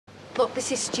Look,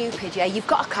 this is stupid, yeah? You've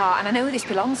got a car, and I know who this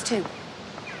belongs to.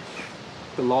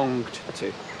 Belonged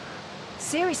to?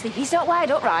 Seriously, he's not wired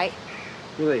up right.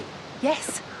 Really?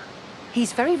 Yes.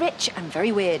 He's very rich and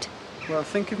very weird. Well,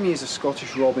 think of me as a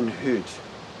Scottish Robin Hood,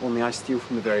 only I steal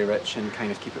from the very rich and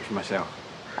kind of keep it for myself.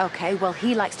 OK, well,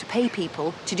 he likes to pay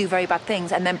people to do very bad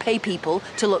things and then pay people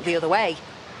to look the other way.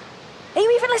 Are you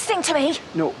even listening to me?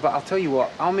 No, but I'll tell you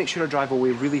what, I'll make sure I drive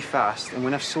away really fast, and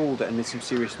when I've sold it and made some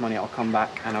serious money, I'll come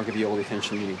back and I'll give you all the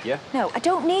attention you need, yeah? No, I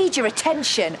don't need your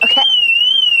attention, OK?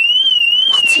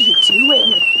 What are you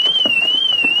doing?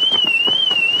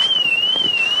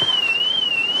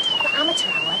 Talk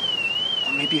amateur hour?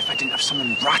 Or maybe if I didn't have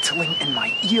someone rattling in my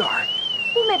ear.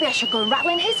 Well, maybe I should go and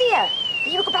rattle in his ear.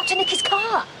 That you would go back to nick his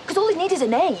car, because all he needs is a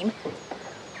name.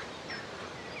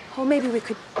 Or maybe we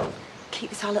could keep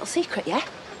this our little secret, yeah?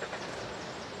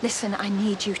 Listen, I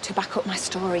need you to back up my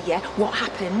story, yeah? What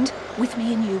happened with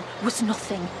me and you was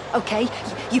nothing, OK?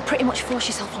 You pretty much forced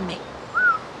yourself on me.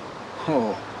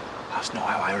 Oh, that's not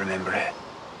how I remember it.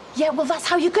 Yeah, well, that's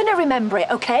how you're gonna remember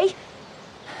it, OK?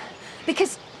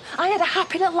 Because I had a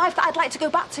happy little life that I'd like to go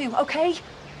back to, OK?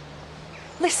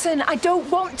 Listen, I don't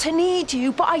want to need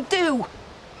you, but I do.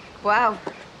 Wow.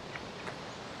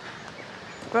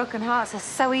 Broken hearts are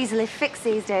so easily fixed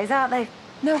these days, aren't they?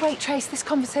 No, wait, Trace, this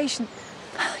conversation...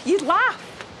 You'd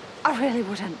laugh. I really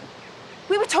wouldn't.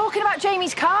 We were talking about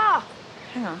Jamie's car.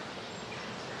 Hang on.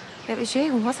 It was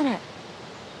you, wasn't it?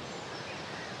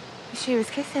 She was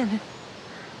kissing.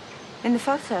 In the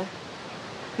photo.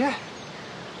 Yeah.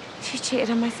 She cheated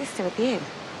on my sister with you.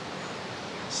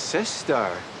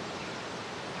 Sister?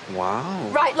 Wow.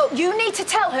 Right, look, you need to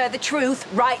tell her the truth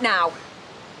right now.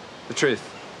 The truth.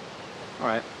 All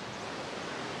right.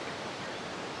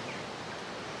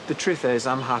 The truth is,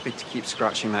 I'm happy to keep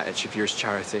scratching that itch of yours,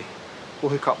 Charity. We'll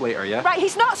hook up later, yeah? Right,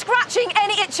 he's not scratching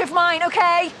any itch of mine,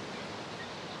 OK?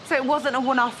 So it wasn't a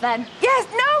one-off then? Yes,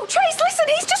 no, Trace, listen,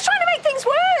 he's just trying to make things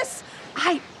worse.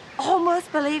 I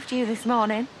almost believed you this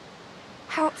morning.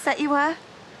 How upset you were.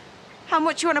 How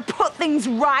much you want to put things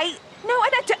right. No,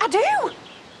 and I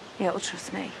do. You'll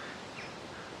trust me.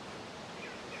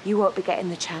 You won't be getting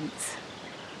the chance.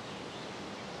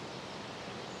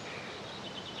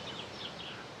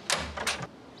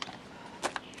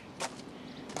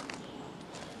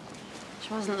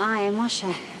 She wasn't lying, was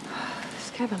she?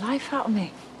 Scared the life out of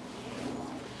me.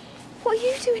 What are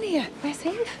you doing here? Where's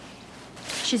Eve?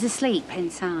 She's asleep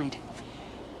inside.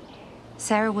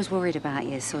 Sarah was worried about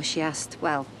you, so she asked,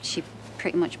 well, she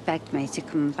pretty much begged me to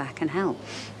come back and help.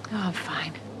 Oh, I'm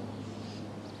fine.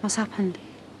 What's happened?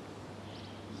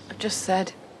 I've just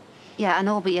said. Yeah, I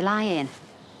know, but you're lying.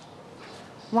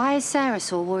 Why is Sarah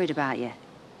so worried about you?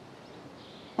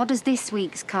 What does this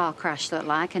week's car crash look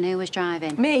like, and who was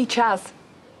driving? Me, Chaz.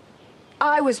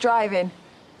 I was driving.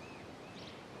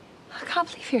 I can't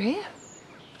believe you're here.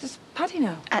 Does Paddy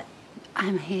know?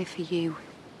 I'm here for you.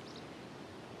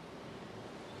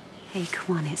 Hey,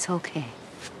 come on, it's okay.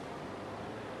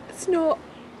 It's not.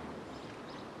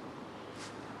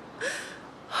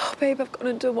 Oh, babe, I've gone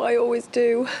and done what I always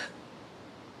do.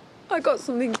 I got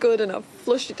something good and I've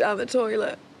flushed it down the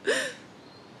toilet.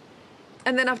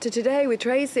 And then after today with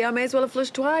Tracy, I may as well have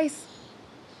flushed twice.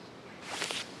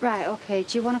 Right, okay.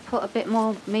 Do you want to put a bit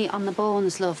more meat on the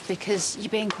bones, love? Because you're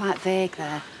being quite vague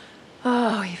there.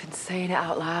 Oh, even saying it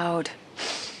out loud.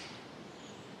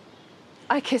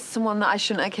 I kissed someone that I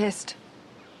shouldn't have kissed.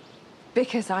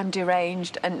 Because I'm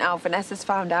deranged, and now Vanessa's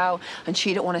found out, and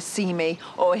she don't want to see me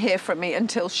or hear from me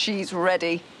until she's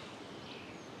ready.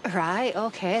 Right,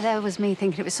 okay. There was me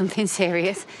thinking it was something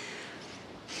serious.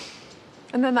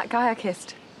 And then that guy I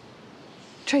kissed.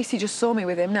 Tracy just saw me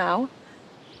with him now.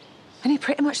 And he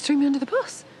pretty much threw me under the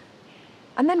bus.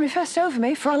 And then reversed over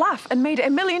me for a laugh and made it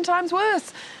a million times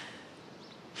worse.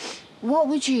 What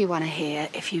would you want to hear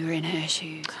if you were in her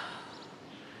shoes?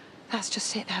 That's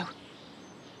just it, though.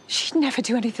 She'd never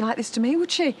do anything like this to me,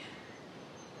 would she?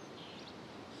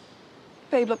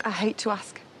 Babe, look, I hate to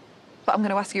ask, but I'm going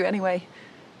to ask you anyway.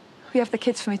 Will you have the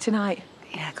kids for me tonight?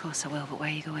 Yeah, of course I will, but where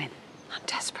are you going? I'm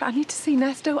desperate. I need to see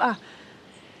Ness, don't I?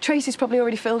 Tracy's probably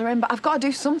already filled her in, but I've got to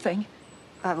do something.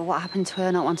 Right, but what happened to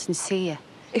her not wanting to see you?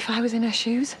 If I was in her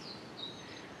shoes,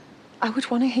 I would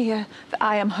want to hear that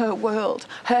I am her world,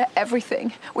 her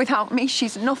everything. Without me,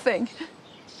 she's nothing.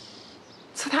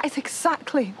 So that is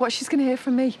exactly what she's going to hear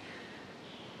from me.